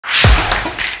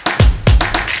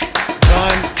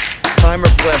timer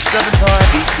flash 7 times.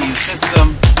 BTU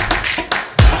system.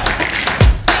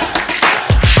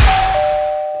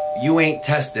 You ain't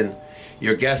testing,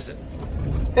 you're guessing.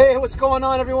 Hey, what's going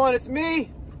on, everyone? It's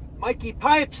me, Mikey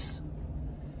Pipes.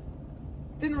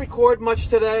 Didn't record much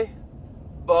today,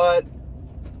 but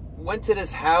went to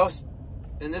this house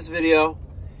in this video,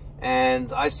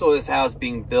 and I saw this house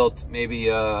being built maybe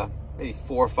 4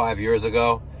 or 5 years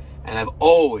ago, and I've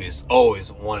always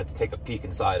wanted to take a peek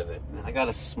inside of it. And I got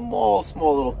a small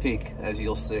little peek, as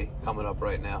you'll see, coming up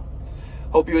right now.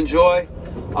 Hope you enjoy.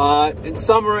 In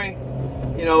summary,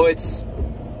 you know, it's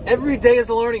every day is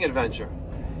a learning adventure,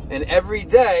 and every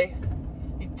day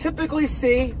you typically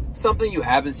see something you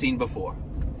haven't seen before.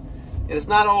 And it's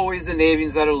not always the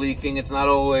Navians that are leaking. It's not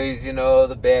always, you know,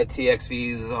 the bad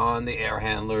TXVs on the air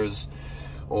handlers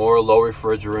or low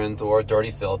refrigerant or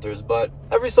dirty filters. But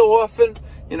every so often,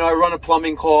 you know, I run a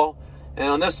plumbing call, and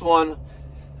on this one,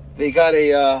 they got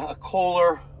a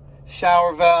Kohler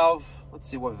shower valve. Let's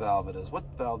see what valve it is. What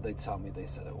valve they tell me they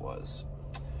said it was?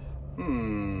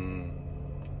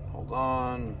 Hold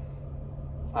on.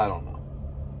 I don't know.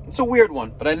 It's a weird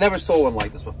one, but I never saw one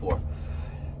like this before.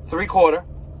 3/4,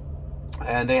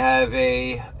 and they have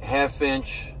a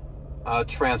 1/2-inch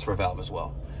transfer valve as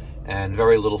well, and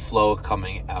very little flow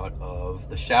coming out of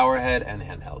the shower head and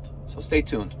handheld. So stay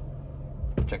tuned.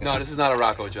 Check it out. No, this is not a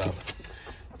Rocco job.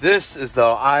 This is,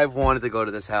 though, I've wanted to go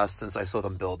to this house since I saw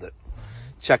them build it.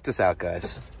 Check this out,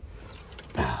 guys.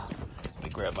 Let me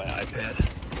grab my iPad.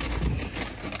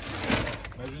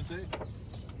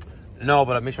 No,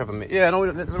 but I make sure I have a... Yeah, no, we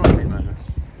don't have a meat measure.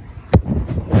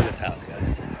 Look at this house,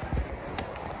 guys.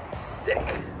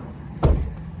 Sick.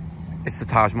 It's the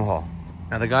Taj Mahal.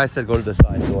 Now, the guy said go to the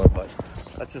side door, but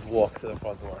let's just walk to the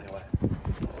front door anyway.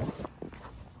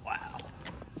 Wow.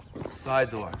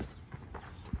 Side door.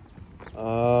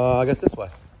 I guess this way.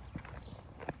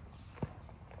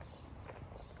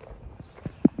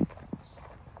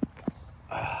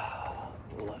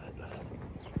 Love it.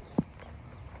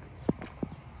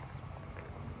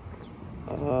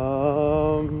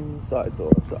 Side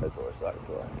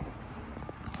door.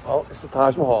 Oh, it's the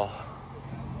Taj Mahal.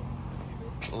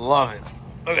 Love it.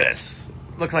 Look at this.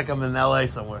 Looks like I'm in LA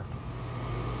somewhere.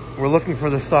 We're looking for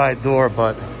the side door,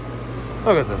 but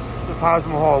look at this. The Taj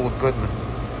Mahal with Goodman.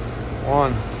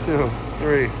 1, 2,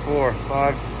 3, 4,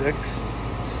 5, 6,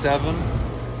 7,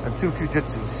 and 2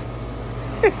 Fujitsus.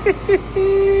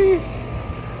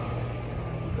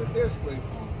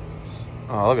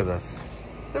 Oh, look at this.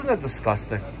 Isn't that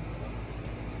disgusting?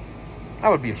 I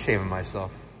would be ashamed of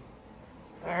myself.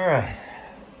 All right.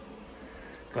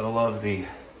 Gotta love the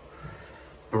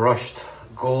brushed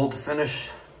gold finish,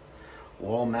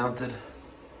 wall mounted.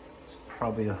 It's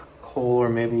probably a Kohler,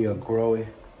 maybe a Growy.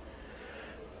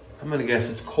 I'm gonna guess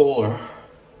it's Kohler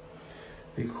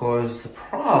because the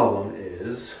problem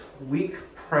is weak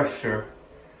pressure,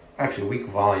 actually weak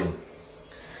volume.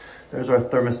 There's our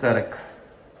thermostatic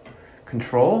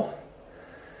control,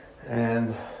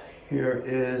 and here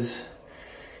is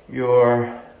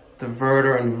your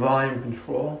diverter and volume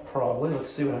control, probably.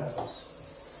 Let's see what happens.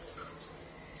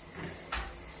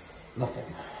 Nothing.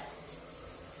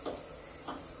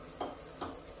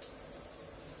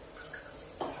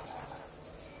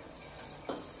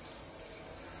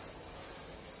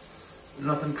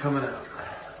 Nothing coming out.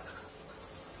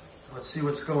 Let's see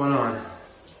what's going on.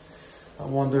 I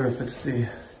wonder if it's the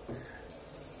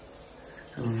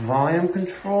volume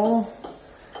control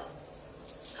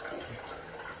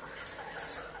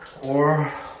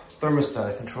or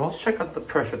thermostatic control. Let's check out the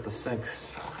pressure at the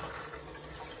sinks.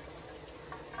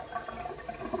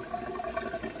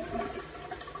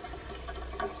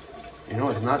 You know,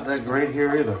 it's not that great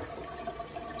here either.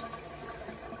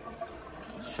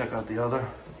 Let's check out the other.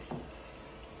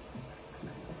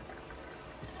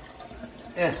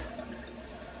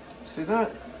 See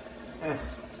that?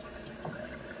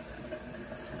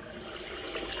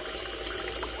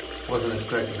 Wasn't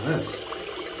expecting this.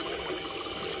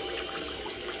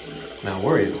 Now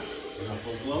were you?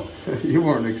 You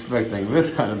weren't expecting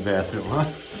this kind of bathroom, huh?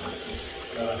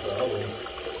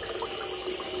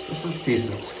 This is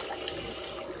decent.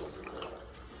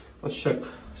 Let's check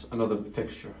another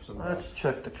fixture. Let's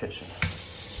check the kitchen.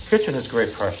 Kitchen is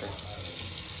great pressure,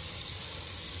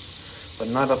 but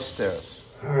not upstairs.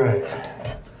 All right,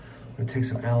 I'm gonna take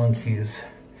some Allen keys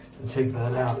and take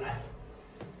that out.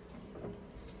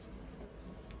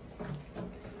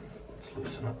 Let's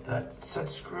loosen up that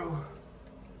set screw.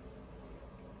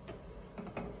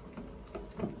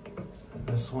 And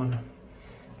this one,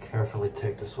 carefully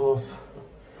take this off.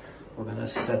 We're gonna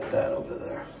set that over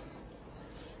there.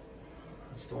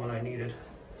 That's the one I needed.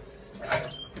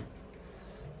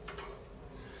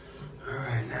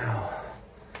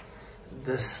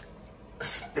 this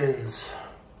spins.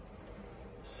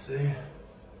 See?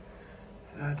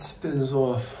 That spins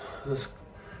off. This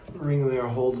ring there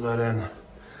holds that in.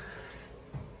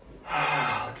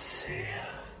 Let's see.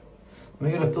 Let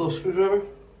me get a Phillips screwdriver.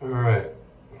 All right.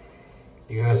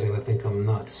 You guys are gonna think I'm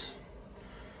nuts,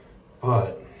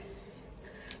 but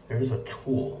there's a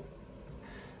tool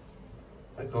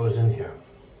that goes in here.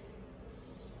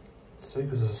 See,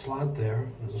 because there's a slot there,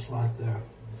 there's a slot there.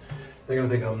 They're gonna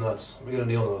think I'm nuts. I'm gonna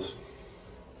nail those.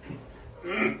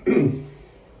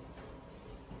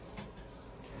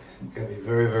 Gotta be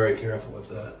very, very careful with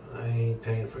that. I ain't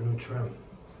paying for new trim.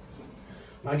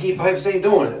 My key pipes ain't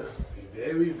doing it. Be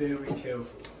very, very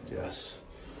careful. Yes.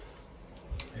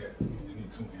 Yeah, you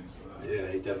need 2 hands for that. Yeah,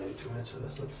 I definitely need 2 hands for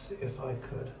this. Let's see if I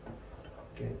could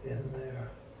get in there.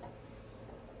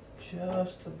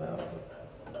 Just about.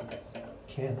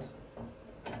 Can't.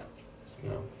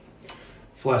 No.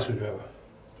 Flat screwdriver.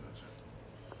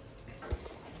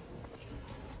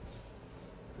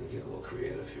 Let me get a little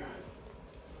creative here.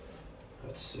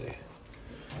 Let's see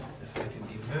if I can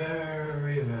be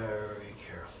very, very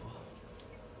careful.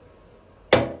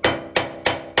 The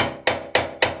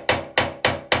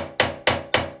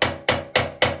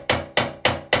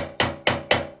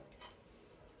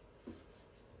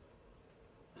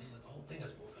whole thing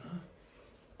is moving, huh?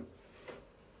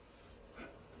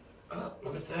 Oh,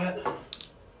 look at that.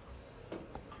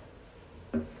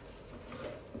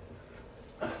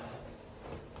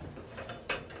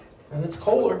 And it's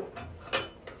Kohler.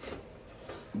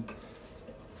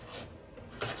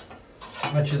 I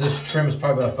bet you this trim is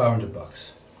probably about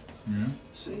 $500. Yeah.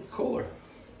 See, Kohler.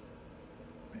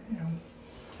 Bam.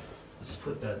 Let's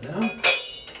put that down.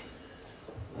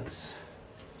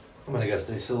 I'm gonna guess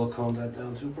they silicone that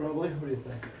down too, probably. What do you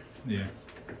think? Yeah.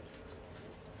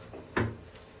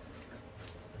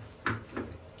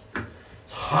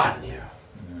 It's hot in here.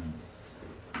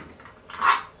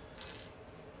 Yeah.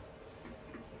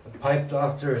 The pipe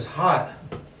doctor is hot.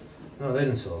 No, they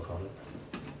didn't silicone it.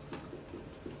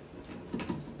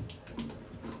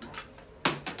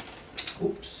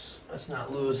 Oops, let's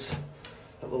not lose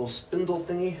that little spindle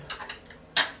thingy.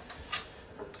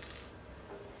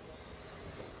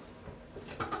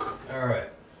 All right.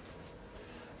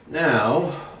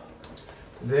 Now,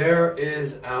 there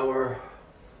is our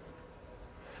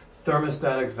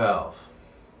thermostatic valve.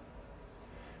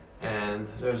 And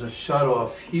there's a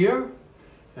shutoff here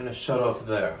and a shutoff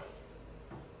there.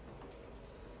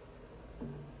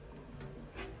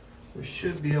 We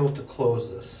should be able to close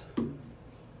this.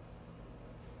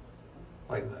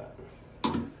 Like that.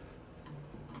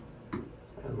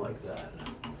 And like that.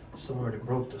 Someone already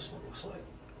broke this one, looks like.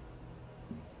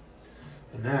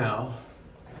 And now,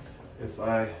 if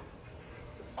I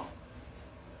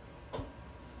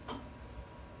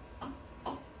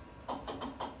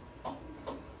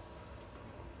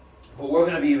but we're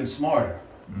going to be even smarter.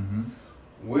 Mm-hmm.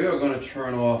 We're going to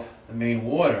turn off the main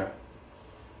water.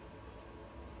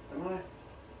 Am I?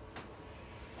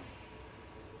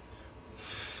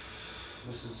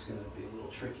 This is going to be a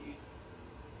little tricky.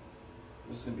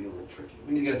 This is going to be a little tricky.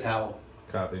 We need to get a towel.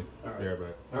 Copy. All right. Be right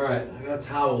back. All right, I got a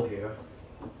towel here.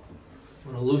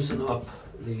 I'm going to loosen up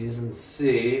these and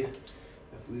see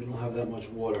if we don't have that much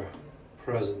water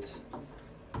present.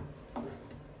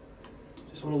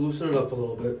 Just want to loosen it up a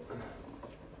little bit.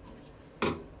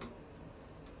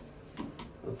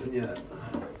 Nothing yet.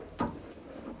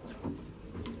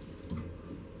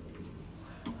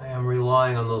 I am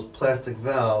relying on those plastic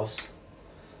valves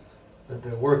that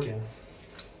they're working.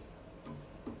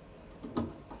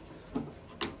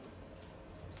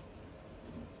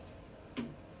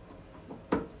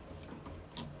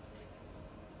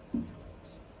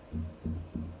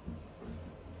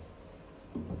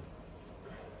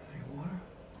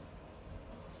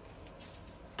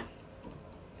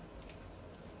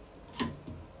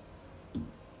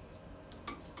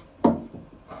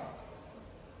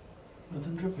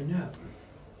 Nothing dripping yet.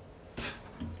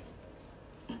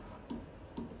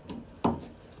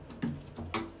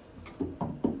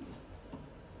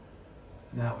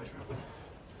 Now it's dripping.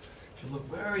 If you look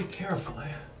very carefully,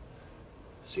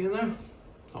 see in there?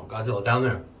 Oh, Godzilla, down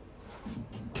there.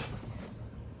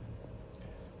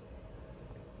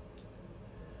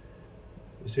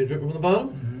 You see it dripping from the bottom?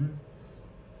 Mm-hmm.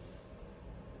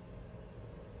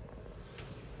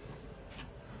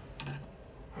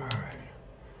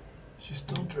 She's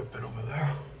still dripping over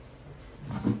there.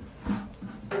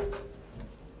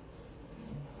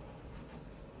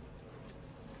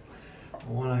 I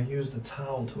want to use the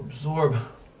towel to absorb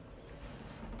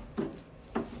the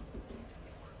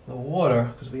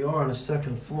water because we are on a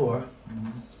second floor.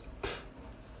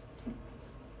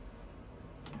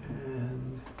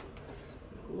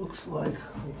 like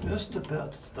I'm just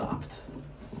about stopped.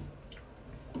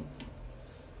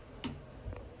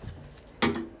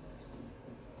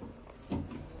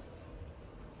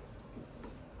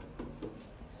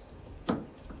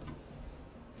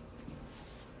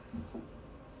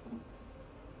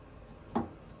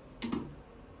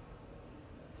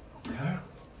 Okay.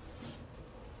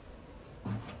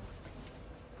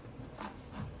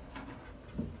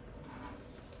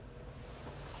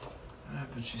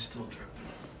 But she's still dripping.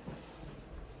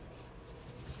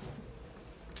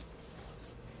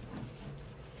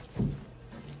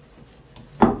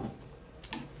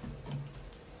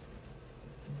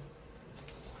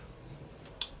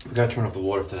 We gotta turn off the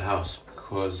water to the house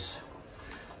because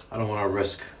I don't want to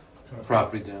risk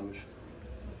property damage.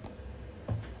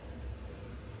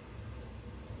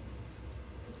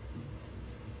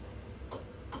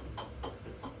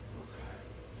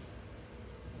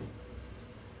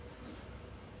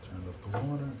 Turned off the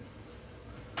water.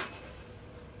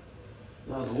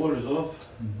 No, the water's off.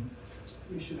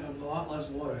 We should have a lot less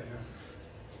water here.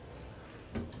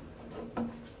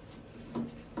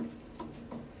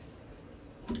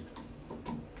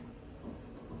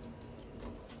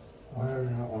 Why does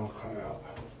it not want to come out?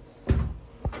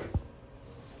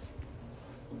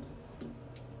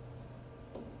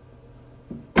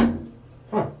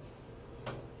 Huh.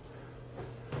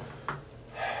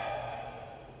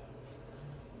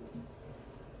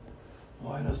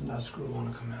 Why doesn't that screw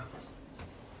want to come out?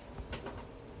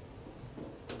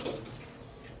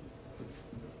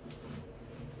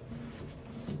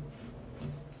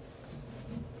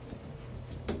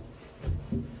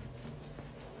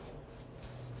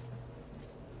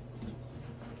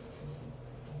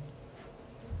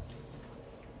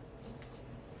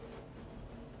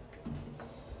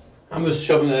 I'm just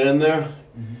shoving that in there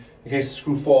in case the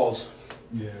screw falls.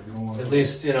 Yeah, we don't want to. At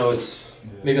least, you know, it's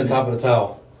maybe on top of the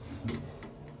towel.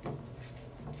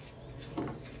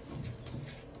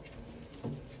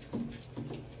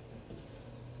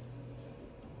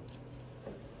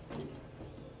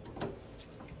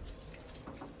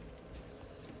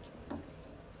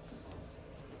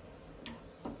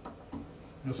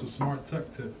 That's a smart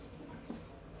tech tip.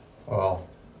 Well,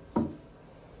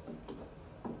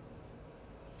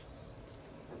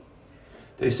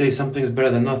 they say something's better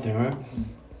than nothing, right?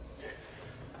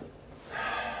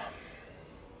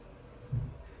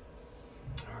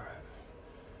 All right.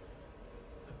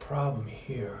 The problem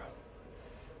here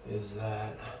is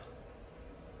that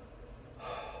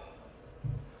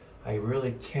I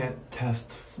really can't test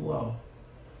flow.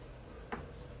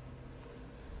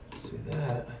 See,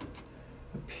 that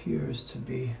appears to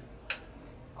be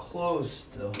closed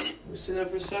still. Let me see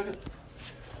that for a second.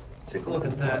 Take a look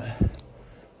at that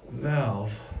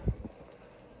valve.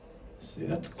 See,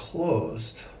 that's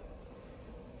closed.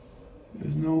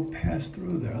 There's no pass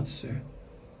through there. Let's see.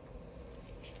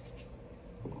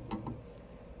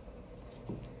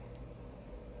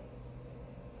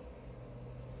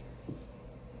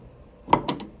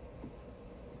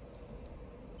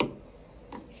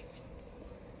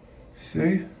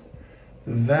 See?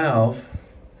 The valve,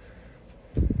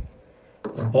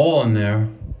 the ball in there,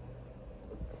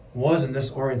 wasn't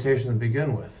this orientation to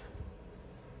begin with.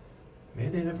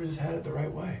 Maybe they never just had it the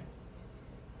right way.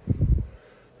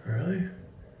 Really?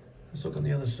 Let's look on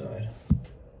the other side.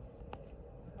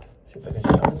 See if I can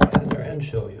shove it in there and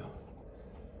show you.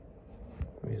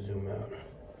 Let me zoom out.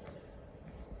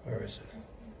 Where is it?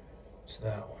 It's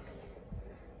that one.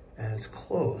 And it's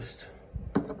closed.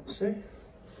 See?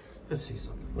 Let's see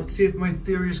something. Let's see if my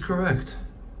theory is correct.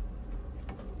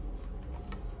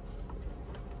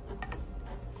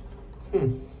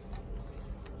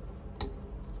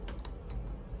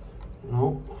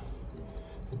 Nope.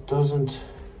 It doesn't.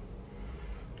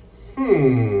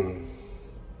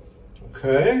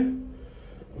 Okay. I'm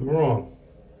wrong.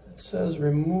 It says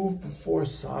remove before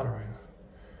soldering.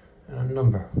 And a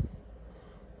number.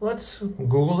 Let's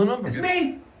Google the number. It's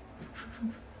me!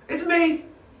 It's me!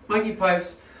 Mikey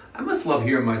Pipes. I must love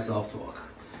hearing myself talk.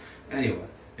 Anyway.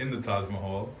 In the Taj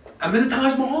Mahal. I'm in the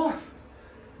Taj Mahal.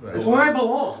 It's where I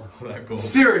belong.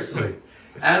 Seriously.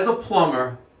 As a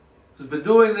plumber who's been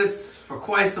doing this for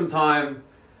quite some time,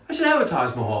 I should have a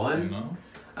Taj Mahal. And you know?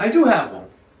 I do have one.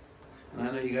 And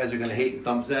I know you guys are going to hate and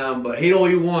thumbs down, but hate all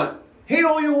you want. Hate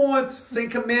all you want. Say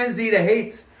Command Z to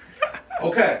hate.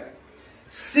 Okay.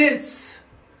 Since,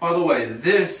 by the way,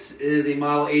 this is a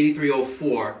model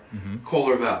 8304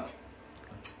 Kohler valve.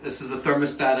 This is a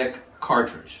thermostatic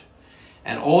cartridge.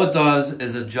 And all it does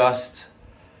is adjust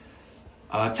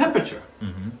temperature.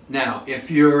 Now, if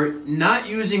you're not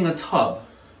using a tub,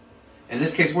 in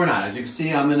this case we're not. As you can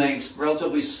see, I'm in a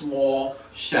relatively small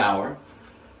shower.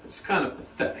 It's kind of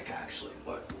pathetic, actually,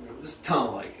 but just tell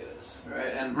them like it is, all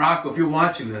right? And Rocco, if you're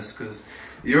watching this, because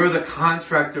you're the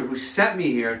contractor who sent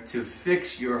me here to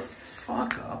fix your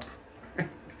fuck up,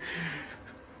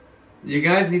 you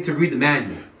guys need to read the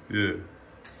manual. Yeah.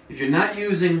 If you're not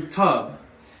using tub,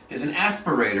 there's an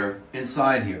aspirator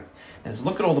inside here. And so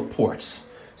look at all the ports.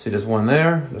 See, there's one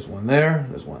there, there's one there,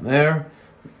 there's one there,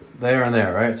 there and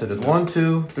there, right? So there's 1,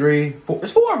 2, 3, 4.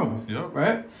 There's 4 of them, yep.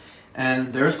 Right?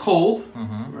 And there's cold,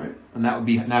 right? And that would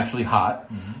be naturally hot.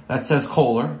 That says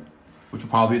Kohler, which will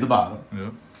probably be the bottom. Yeah.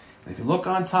 And if you look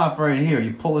on top right here,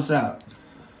 you pull this out.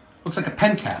 Looks like a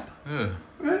pen cap. Yeah.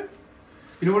 Right?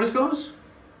 You know where this goes?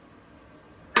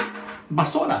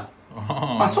 Basura.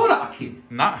 Oh. Basura aquí.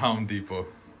 Not Home Depot.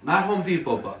 Not Home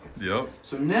Depot buckets. Yep.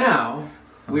 So now,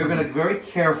 we're going to very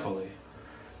carefully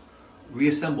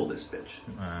reassemble this bitch.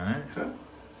 Alright. Okay?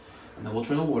 And then we'll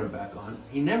turn the water back on.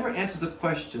 He never answered the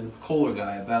question, the Kohler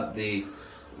guy, about the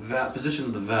position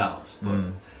of the valves.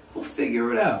 But we'll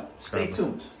figure it out. Stay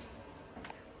tuned.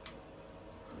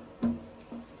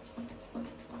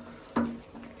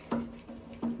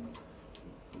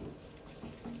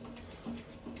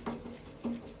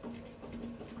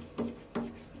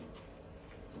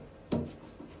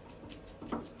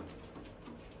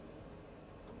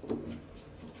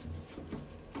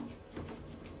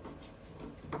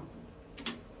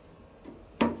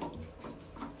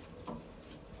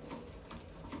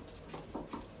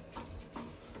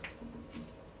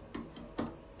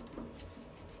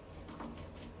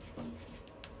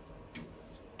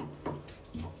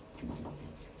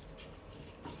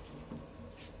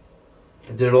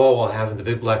 I did it all while having the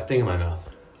big black thing in my mouth.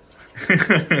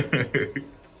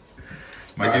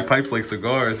 Might get pipes like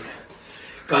cigars.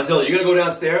 Godzilla, you're going to go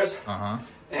downstairs Uh-huh.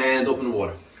 and open the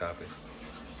water. Copy.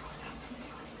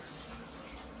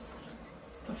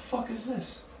 What the fuck is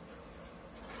this?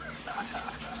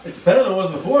 It's better than it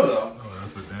was before, though. Oh,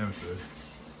 that's what Dan said.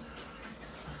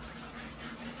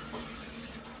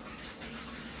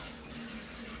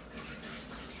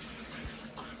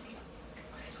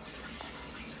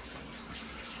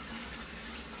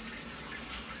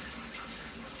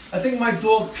 I think my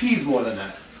dog pees more than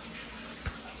that.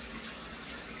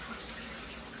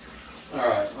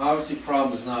 Alright, obviously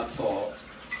problem is not solved.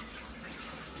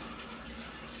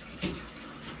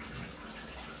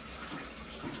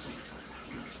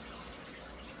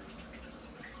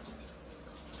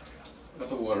 Got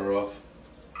the water off.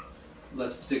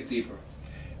 Let's dig deeper.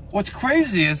 What's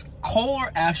crazy is Kohler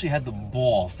actually had the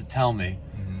balls to tell me,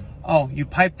 oh, you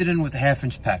piped it in with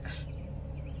 1/2-inch PEX.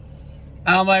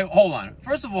 And I'm like, hold on.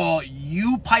 First of all,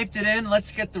 you piped it in.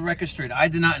 Let's get the record straight. I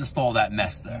did not install that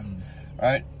mess there. All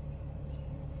right?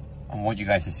 I want you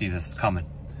guys to see this coming.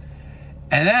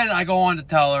 And then I go on to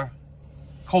tell her,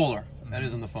 Kohler, that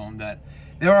is on the phone, that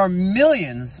there are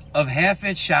millions of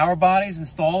 1/2-inch shower bodies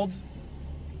installed.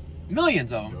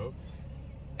 Millions of them. Yep.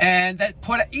 And that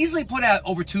easily put out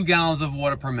over 2 gallons of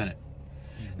water per minute.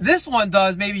 This one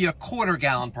does maybe a 1/4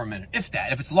 gallon per minute, if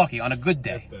that, if it's lucky, on a good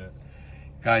day.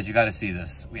 Guys, you got to see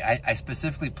this. I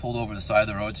specifically pulled over the side of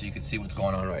the road so you can see what's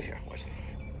going on right here. Watch this.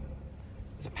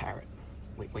 There's a parrot.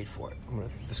 Wait for it. I'm going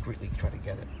to discreetly try to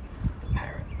get it. The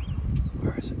parrot.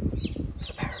 Where is it?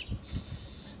 There's a parrot.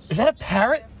 Is that a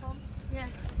parrot? Yeah.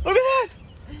 Look at that!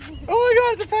 Oh my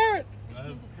God, it's a parrot!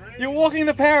 You're walking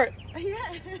the parrot.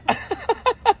 Yeah.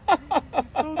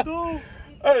 So dope.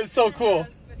 That is so cool.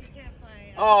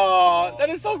 Oh, that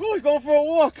is so cool. He's going for a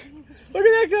walk. Look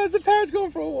at that, guys. The parrot's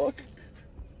going for a walk.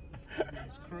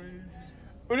 That's crazy.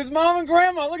 With his mom and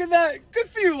grandma. Look at that. Good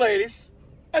for you, ladies.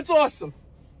 That's awesome.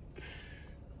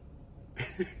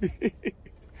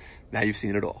 Now you've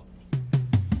seen it all.